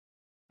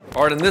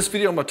All right, in this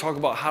video, I'm gonna talk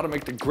about how to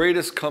make the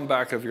greatest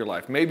comeback of your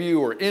life. Maybe you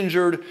were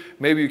injured,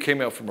 maybe you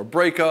came out from a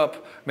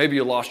breakup, maybe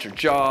you lost your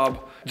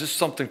job, just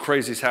something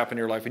crazy's happened in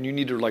your life and you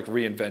need to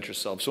reinvent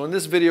yourself. So in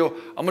this video,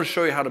 I'm gonna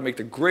show you how to make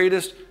the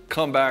greatest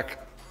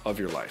comeback of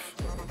your life.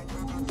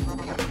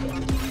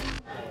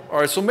 All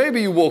right, so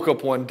maybe you woke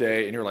up one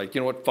day and you're like,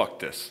 you know what, fuck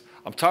this.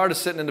 I'm tired of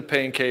sitting in the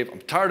pain cave.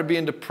 I'm tired of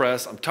being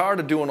depressed. I'm tired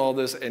of doing all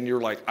this. And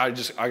you're like, I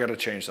gotta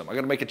change something. I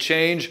gotta make a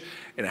change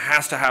and it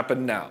has to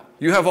happen now.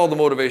 You have all the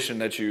motivation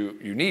that you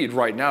need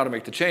right now to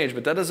make the change,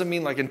 but that doesn't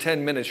mean like in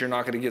 10 minutes, you're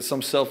not gonna get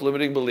some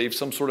self-limiting belief,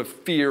 some sort of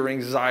fear,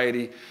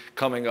 anxiety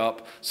coming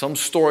up, some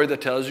story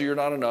that tells you you're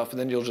not enough, and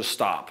then you'll just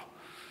stop.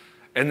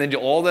 And then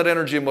all that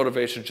energy and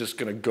motivation is just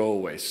gonna go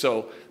away.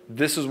 So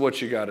this is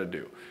what you gotta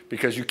do,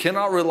 because you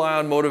cannot rely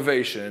on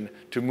motivation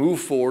to move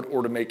forward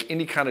or to make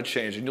any kind of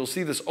change. And you'll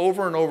see this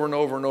over and over and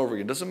over and over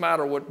again. It doesn't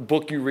matter what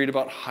book you read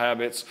about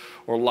habits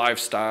or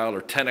lifestyle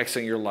or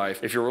 10xing your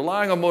life. If you're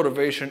relying on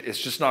motivation, it's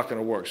just not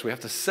gonna work. So we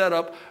have to set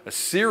up a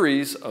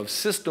series of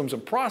systems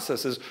and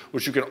processes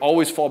which you can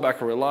always fall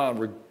back and rely on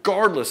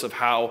regardless of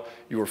how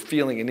you are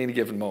feeling in any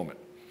given moment.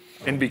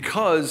 And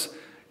because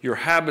your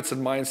habits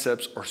and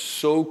mindsets are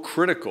so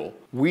critical,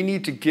 we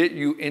need to get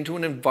you into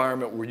an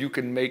environment where you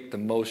can make the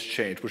most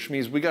change, which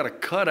means we gotta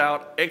cut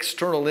out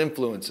external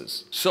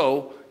influences.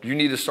 So you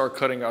need to start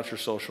cutting out your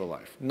social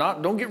life.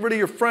 Don't get rid of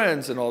your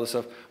friends and all this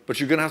stuff, but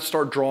you're gonna have to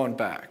start drawing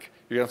back.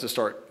 You're gonna have to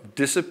start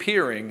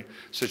disappearing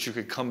so that you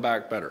can come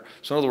back better.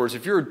 So in other words,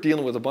 if you're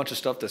dealing with a bunch of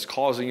stuff that's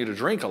causing you to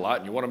drink a lot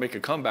and you wanna make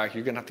a comeback,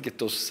 you're gonna have to get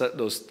those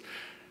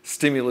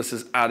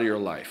stimuluses out of your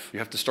life. You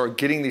have to start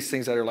getting these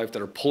things out of your life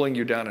that are pulling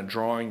you down and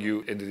drawing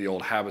you into the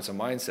old habits and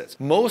mindsets.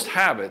 Most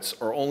habits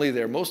are only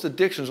there, most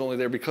addictions are only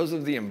there because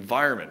of the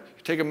environment.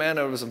 You take a man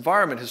out of his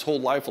environment, his whole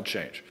life will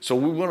change. So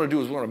what we want to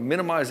do is we want to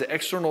minimize the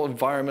external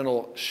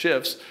environmental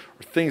shifts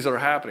or things that are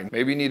happening.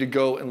 Maybe you need to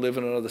go and live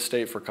in another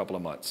state for a couple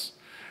of months.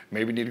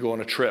 Maybe you need to go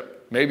on a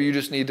trip. Maybe you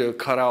just need to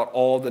cut out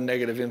all the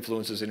negative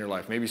influences in your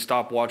life. Maybe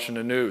stop watching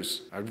the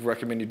news. I'd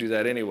recommend you do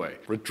that anyway.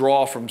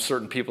 Withdraw from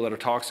certain people that are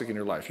toxic in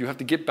your life. You have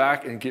to get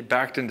back and get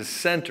back into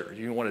center.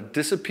 You want to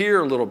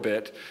disappear a little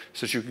bit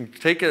so that you can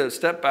take a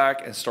step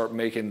back and start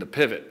making the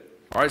pivot.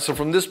 All right, so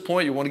from this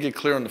point, you want to get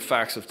clear on the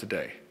facts of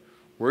today.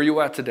 Where are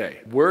you at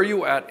today? Where are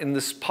you at in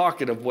this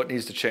pocket of what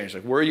needs to change?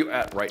 Like, where are you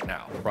at right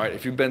now, right?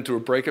 If you've been through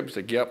a breakup, it's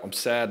like, yep, I'm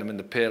sad, I'm in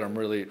the pit, I'm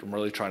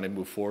really trying to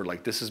move forward.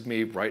 Like, this is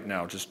me right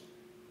now, just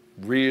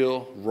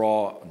real,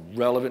 raw, and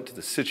relevant to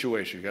the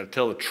situation. You got to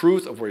tell the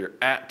truth of where you're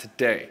at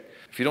today.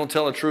 If you don't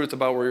tell the truth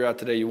about where you're at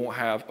today, you won't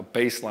have a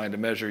baseline to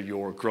measure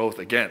your growth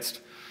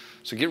against.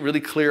 So get really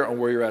clear on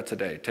where you're at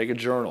today. Take a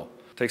journal.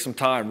 Take some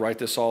time, write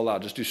this all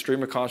out. Just do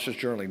stream of conscious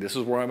journaling. This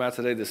is where I'm at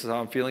today, this is how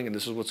I'm feeling, and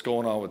this is what's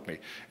going on with me.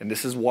 And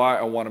this is why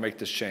I want to make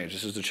this change.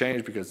 This is the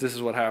change because this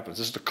is what happens.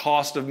 This is the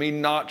cost of me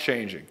not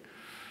changing.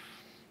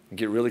 And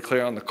get really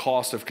clear on the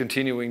cost of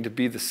continuing to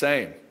be the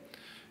same.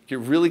 Get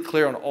really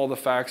clear on all the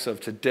facts of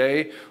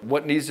today,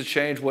 what needs to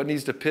change, what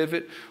needs to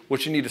pivot,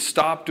 what you need to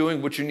stop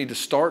doing, what you need to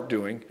start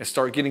doing, and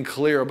start getting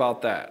clear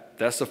about that.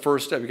 That's the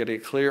first step. You got to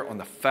get clear on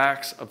the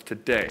facts of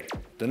today.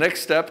 The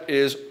next step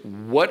is,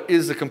 what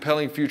is the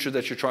compelling future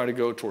that you're trying to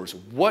go towards?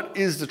 What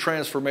is the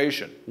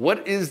transformation?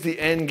 What is the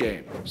end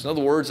game? So in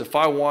other words, if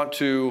I want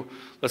to,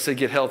 let's say,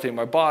 get healthy in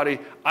my body,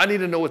 I need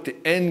to know what the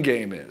end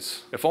game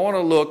is. If I want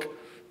to look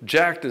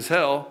jacked as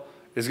hell,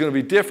 it's going to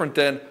be different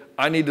than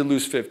I need to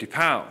lose 50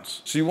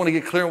 pounds. So you want to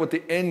get clear on what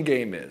the end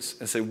game is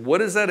and say,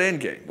 what is that end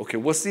game? Okay,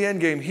 what's the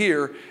end game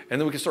here? And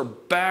then we can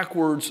start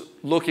backwards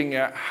looking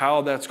at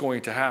how that's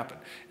going to happen.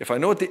 If I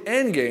know what the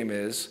end game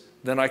is,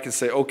 then I can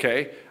say,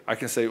 okay,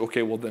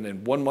 well then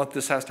in 1 month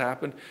this has to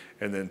happen,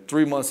 and then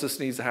 3 months this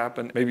needs to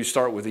happen. Maybe you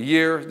start with a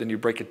year, then you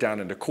break it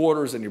down into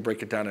quarters, then you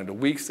break it down into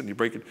weeks, then you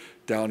break it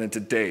down into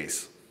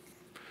days.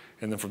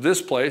 And then from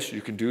this place,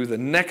 you can do the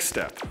next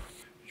step,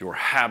 your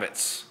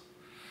habits.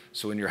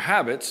 So in your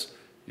habits,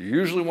 you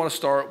usually want to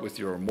start with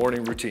your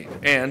morning routine.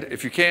 And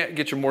if you can't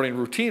get your morning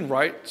routine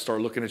right,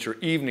 start looking at your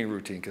evening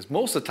routine. Because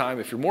most of the time,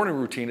 if your morning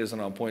routine isn't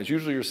on point, it's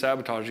usually you're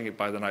sabotaging it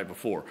by the night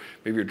before.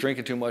 Maybe you're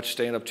drinking too much,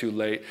 staying up too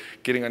late,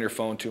 getting on your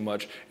phone too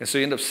much. And so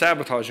you end up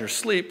sabotaging your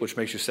sleep, which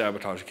makes you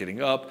sabotage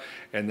getting up,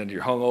 and then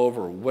you're hungover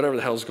or whatever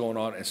the hell's going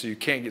on. And so you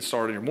can't get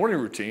started in your morning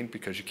routine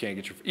because you can't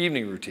get your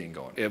evening routine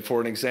going. And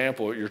for an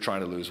example, you're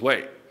trying to lose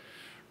weight.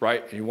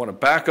 Right? And you want to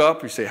back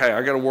up, you say, hey,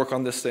 I got to work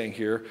on this thing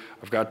here.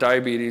 I've got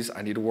diabetes,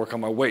 I need to work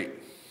on my weight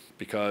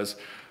because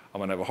I'm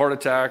going to have a heart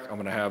attack, I'm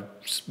going to have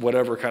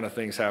whatever kind of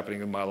things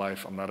happening in my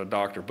life. I'm not a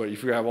doctor, but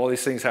if you have all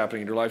these things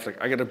happening in your life,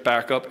 like I got to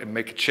back up and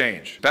make a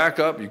change. Back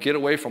up, you get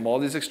away from all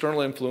these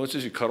external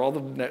influences, you cut all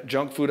the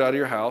junk food out of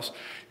your house,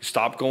 you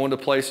stop going to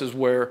places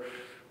where,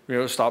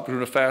 stop doing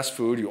the fast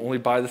food, you only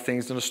buy the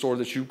things in the store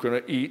that you're going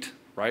to eat.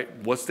 Right?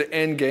 What's the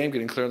end game?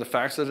 Getting clear on the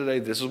facts of today.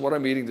 This is what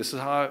I'm eating. This is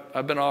how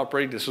I've been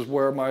operating. This is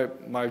where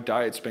my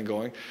diet's been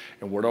going.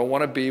 And where do I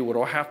want to be? What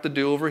do I have to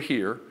do over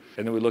here?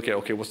 And then we look at,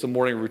 okay, what's the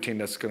morning routine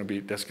that's going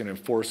to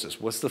enforce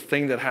this? What's the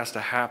thing that has to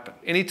happen?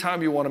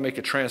 Anytime you want to make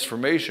a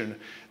transformation,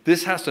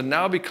 this has to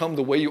now become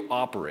the way you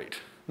operate.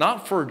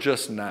 Not for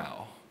just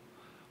now,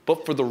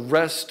 but for the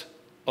rest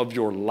of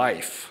your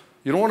life.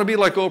 You don't want to be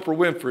like Oprah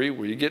Winfrey,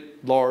 where you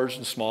get large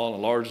and small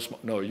and large and small.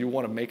 No, you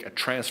want to make a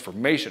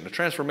transformation. A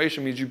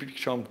transformation means you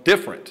become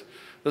different.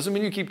 Doesn't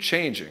mean you keep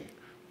changing.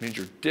 It means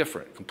you're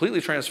different,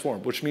 completely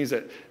transformed, which means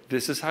that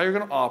this is how you're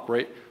going to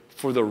operate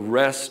for the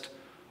rest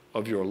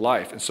of your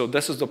life. And so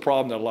this is the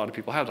problem that a lot of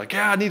people have. Like,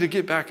 yeah, I need to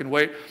get back in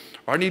weight,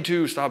 or I need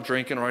to stop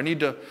drinking, or I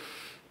need to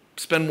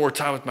spend more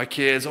time with my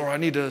kids, or I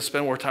need to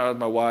spend more time with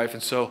my wife.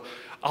 And so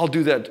I'll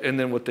do that. And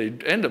then what they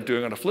end up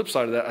doing on the flip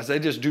side of that is they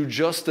just do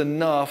just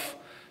enough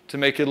to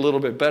make it a little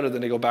bit better,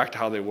 then they go back to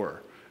how they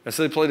were. And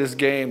so they play this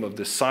game of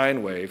this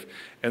sine wave,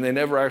 and they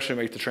never actually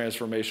make the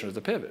transformation or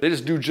the pivot. They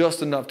just do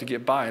just enough to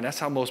get by, and that's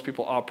how most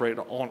people operate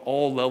on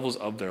all levels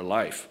of their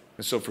life.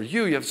 And so for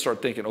you, you have to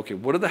start thinking, okay,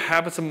 what are the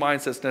habits and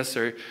mindsets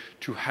necessary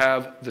to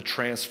have the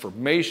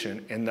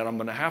transformation, and that I'm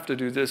going to have to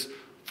do this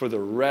for the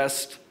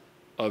rest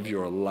of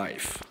your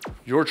life.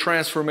 Your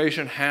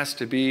transformation has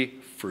to be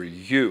for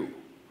you.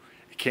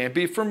 It can't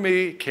be for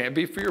me, it can't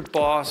be for your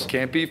boss, it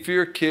can't be for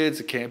your kids,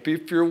 it can't be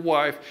for your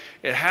wife.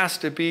 It has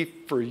to be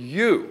for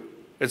you.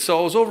 And so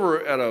I was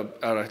over at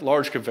a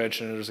large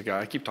convention, and there's a guy,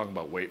 I keep talking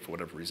about weight for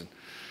whatever reason,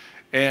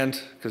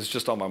 and because it's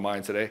just on my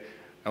mind today.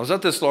 I was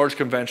at this large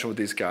convention with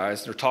these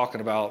guys, and they're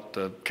talking about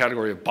the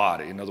category of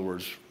body, in other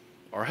words,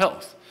 our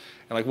health.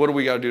 And like, what do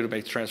we got to do to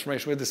make the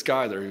transformation? We had this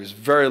guy there, he was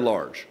very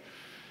large.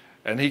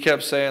 And he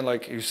kept saying,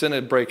 like, he was in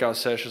a breakout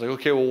session, like,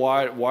 okay, well,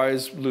 why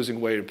is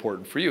losing weight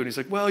important for you? And he's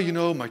like, well, you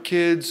know, my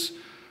kids,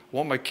 I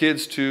want my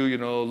kids to, you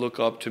know, look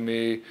up to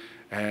me,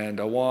 and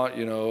I want,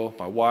 you know,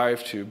 my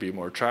wife to be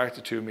more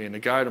attracted to me. And the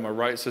guy to my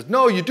right says,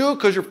 no, you do it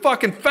because you're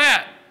fucking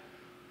fat.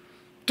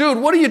 Dude,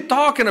 what are you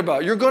talking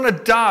about? You're going to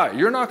die.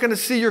 You're not going to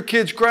see your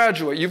kids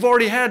graduate. You've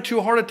already had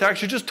 2 heart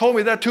attacks. You just told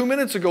me that 2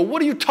 minutes ago.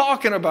 What are you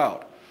talking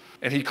about?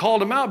 And he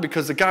called him out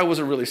because the guy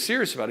wasn't really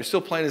serious about it. He's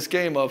still playing this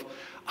game of,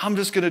 I'm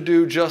just going to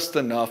do just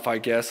enough, I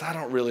guess. I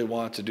don't really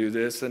want to do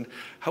this. And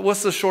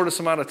what's the shortest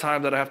amount of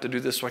time that I have to do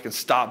this so I can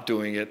stop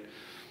doing it?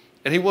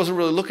 And he wasn't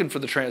really looking for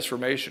the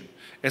transformation.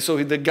 And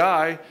so the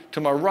guy to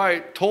my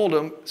right told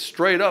him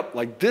straight up,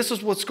 like, this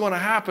is what's going to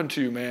happen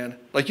to you, man.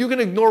 Like, you can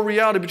ignore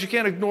reality, but you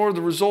can't ignore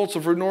the results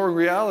of ignoring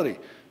reality.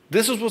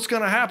 This is what's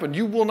going to happen.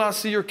 You will not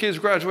see your kids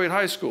graduate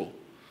high school.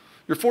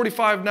 You're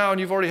 45 now and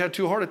you've already had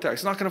 2 heart attacks.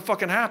 It's not going to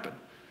fucking happen.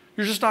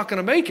 You're just not going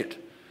to make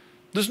it.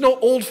 There's no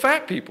old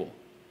fat people.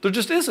 There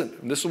just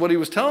isn't. And this is what he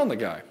was telling the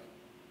guy.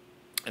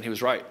 And he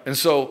was right. And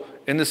so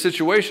in this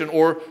situation,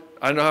 or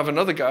I know I have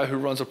another guy who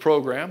runs a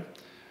program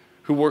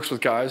who works with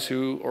guys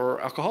who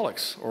are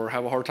alcoholics or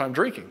have a hard time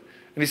drinking.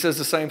 And he says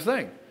the same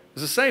thing.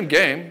 It's the same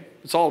game.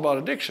 It's all about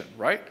addiction,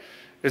 right?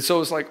 And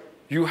so it's like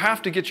you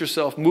have to get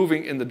yourself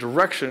moving in the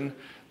direction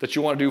that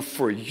you want to do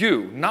for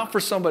you, not for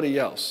somebody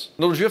else.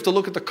 In other words, you have to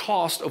look at the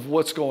cost of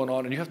what's going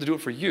on, and you have to do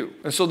it for you.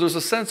 And so there's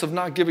a sense of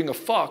not giving a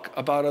fuck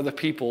about other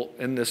people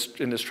in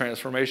this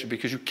transformation,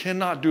 because you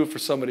cannot do it for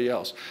somebody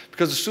else.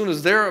 Because as soon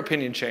as their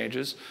opinion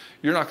changes,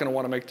 you're not going to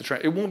want to make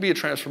the it won't be a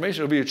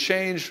transformation. It'll be a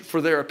change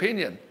for their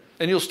opinion.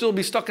 And you'll still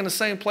be stuck in the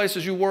same place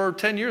as you were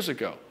 10 years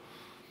ago.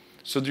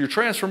 So your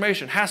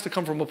transformation has to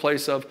come from a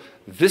place of,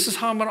 this is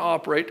how I'm going to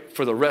operate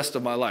for the rest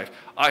of my life.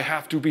 I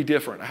have to be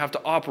different. I have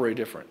to operate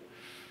different.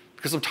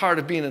 Because I'm tired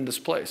of being in this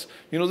place.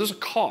 You know, there's a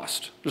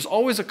cost. There's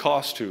always a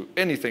cost to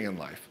anything in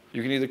life.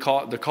 You can either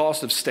the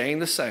cost of staying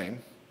the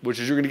same, which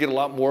is you're going to get a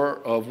lot more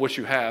of what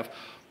you have,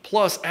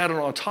 plus added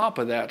on top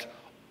of that,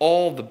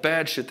 all the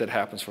bad shit that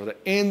happens for that,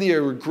 and the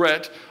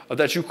regret of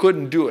that you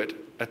couldn't do it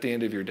at the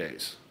end of your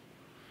days.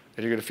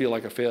 And you're going to feel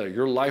like a failure.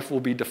 Your life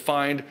will be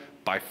defined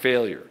by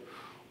failure.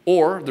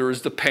 Or there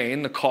is the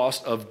pain, the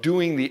cost of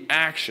doing the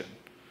action,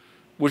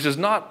 which is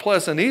not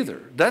pleasant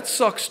either. That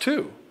sucks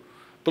too.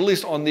 But at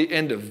least on the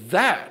end of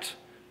that,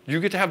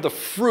 you get to have the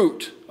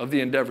fruit of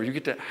the endeavor. You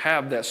get to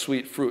have that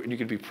sweet fruit, and you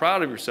can be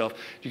proud of yourself.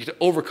 You get to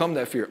overcome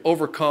that fear,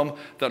 overcome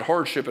that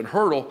hardship and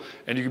hurdle,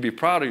 and you can be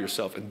proud of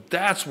yourself. And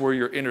that's where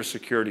your inner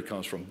security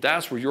comes from.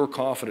 That's where your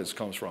confidence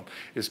comes from,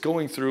 is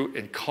going through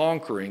and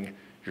conquering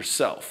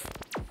yourself.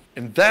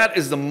 And that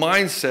is the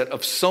mindset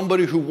of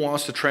somebody who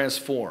wants to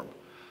transform.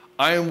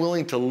 I am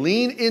willing to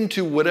lean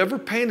into whatever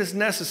pain is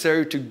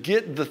necessary to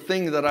get the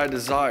thing that I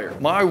desire.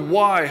 My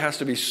why has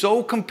to be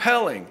so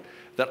compelling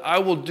that I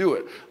will do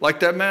it. Like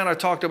that man I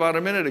talked about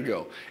a minute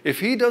ago.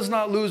 If he does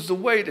not lose the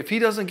weight, if he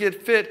doesn't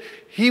get fit,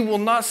 he will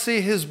not see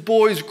his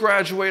boys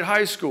graduate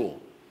high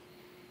school.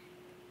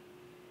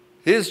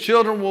 His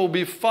children will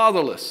be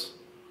fatherless.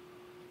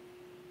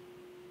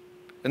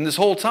 And this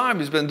whole time,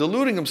 he's been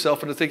deluding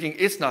himself into thinking,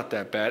 it's not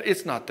that bad,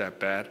 it's not that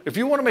bad. If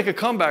you want to make a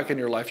comeback in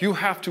your life, you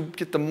have to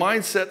get the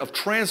mindset of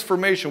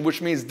transformation,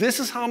 which means this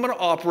is how I'm going to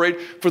operate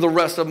for the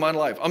rest of my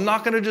life. I'm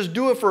not going to just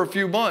do it for a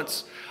few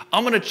months.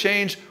 I'm going to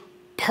change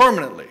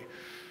permanently.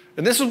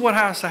 And this is what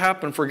has to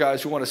happen for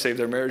guys who want to save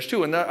their marriage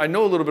too. And I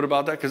know a little bit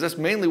about that because that's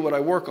mainly what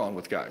I work on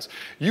with guys.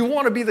 You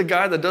want to be the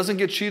guy that doesn't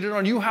get cheated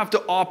on, you have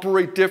to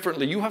operate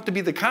differently. You have to be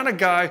the kind of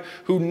guy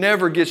who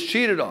never gets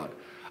cheated on.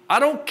 I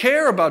don't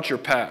care about your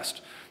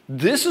past.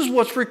 This is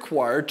what's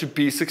required to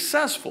be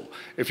successful.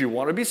 If you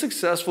want to be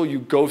successful, you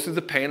go through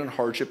the pain and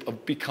hardship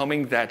of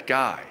becoming that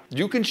guy.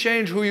 You can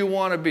change who you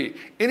want to be.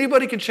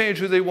 Anybody can change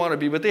who they want to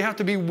be, but they have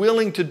to be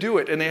willing to do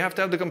it, and they have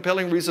to have the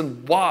compelling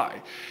reason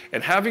why.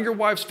 And having your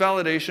wife's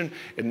validation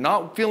and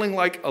not feeling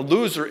like a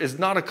loser is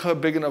not a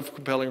big enough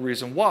compelling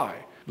reason why.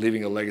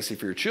 Leaving a legacy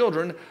for your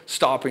children,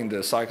 stopping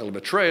the cycle of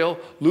betrayal,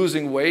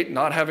 losing weight,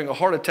 not having a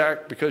heart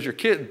attack because your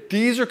kid,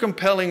 these are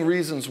compelling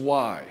reasons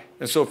why.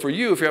 And so for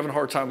you, if you're having a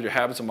hard time with your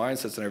habits and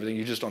mindsets and everything,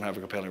 you just don't have a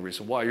compelling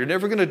reason why. You're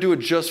never going to do it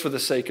just for the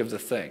sake of the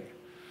thing.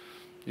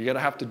 You're going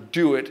to have to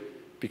do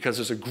it because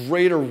there's a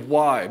greater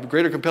why,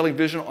 greater compelling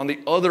vision on the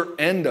other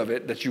end of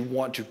it that you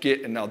want to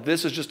get. And now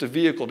this is just a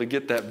vehicle to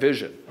get that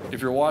vision.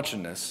 If you're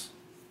watching this,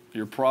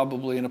 you're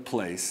probably in a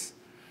place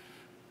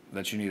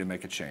that you need to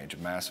make a change, a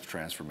massive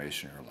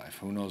transformation in your life.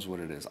 Who knows what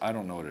it is? I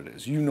don't know what it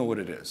is. You know what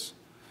it is.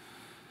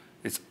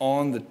 It's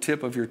on the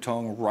tip of your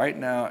tongue right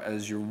now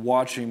as you're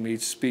watching me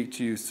speak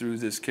to you through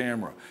this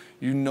camera.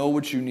 You know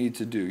what you need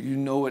to do. You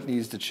know what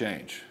needs to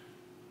change.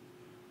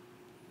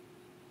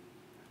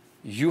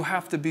 You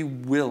have to be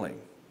willing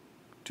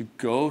to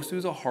go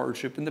through the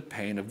hardship and the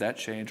pain of that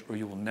change, or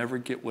you will never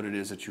get what it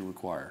is that you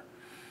require.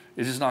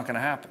 It's just not going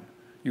to happen.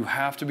 You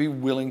have to be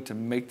willing to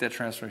make that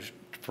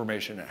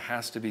transformation. It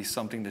has to be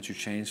something that you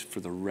change for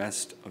the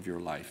rest of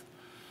your life.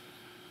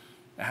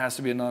 It has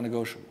to be a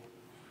non-negotiable.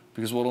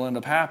 Because what will end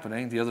up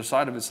happening, the other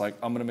side of it's like,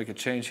 I'm going to make a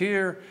change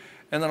here,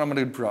 and then I'm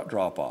going to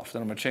drop off.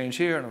 Then I'm going to change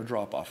here, and I'm going to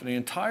drop off. And the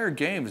entire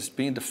game is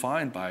being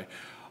defined by,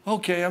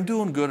 okay, I'm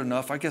doing good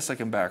enough. I guess I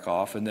can back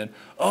off. And then,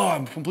 oh,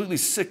 I'm completely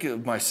sick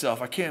of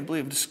myself. I can't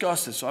believe I'm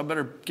disgusted, so I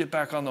better get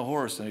back on the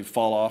horse. And you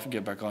fall off and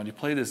get back on. You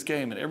play this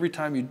game, and every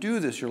time you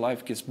do this, your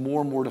life gets more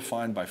and more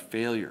defined by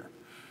failure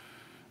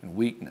and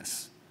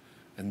weakness.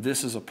 And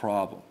this is a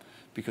problem,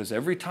 because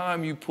every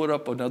time you put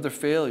up another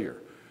failure,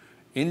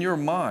 in your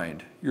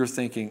mind, you're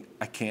thinking,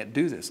 I can't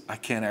do this. I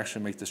can't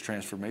actually make this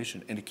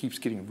transformation. And it keeps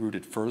getting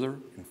rooted further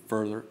and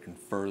further and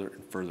further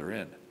and further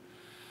in.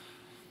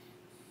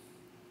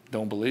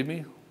 Don't believe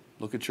me?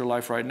 Look at your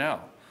life right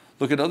now.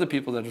 Look at other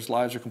people that whose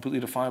lives are completely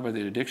defined by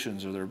their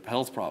addictions or their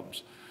health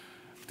problems.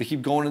 They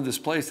keep going into this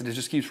place that it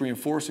just keeps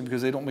reinforcing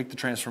because they don't make the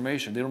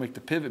transformation. They don't make the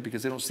pivot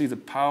because they don't see the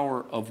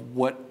power of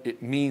what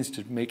it means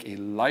to make a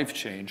life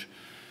change,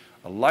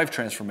 a life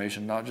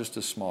transformation, not just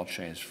a small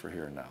change for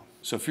here and now.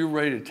 So if you're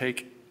ready to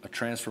take a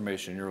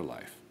transformation in your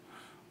life,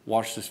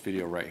 watch this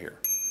video right here,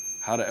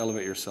 how to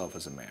elevate yourself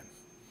as a man.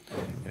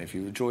 And if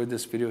you enjoyed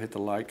this video, hit the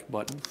like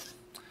button.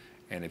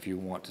 And if you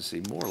want to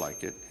see more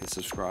like it, hit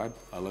subscribe.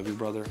 I love you,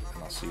 brother,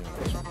 and I'll see you in the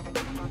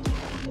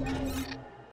next one.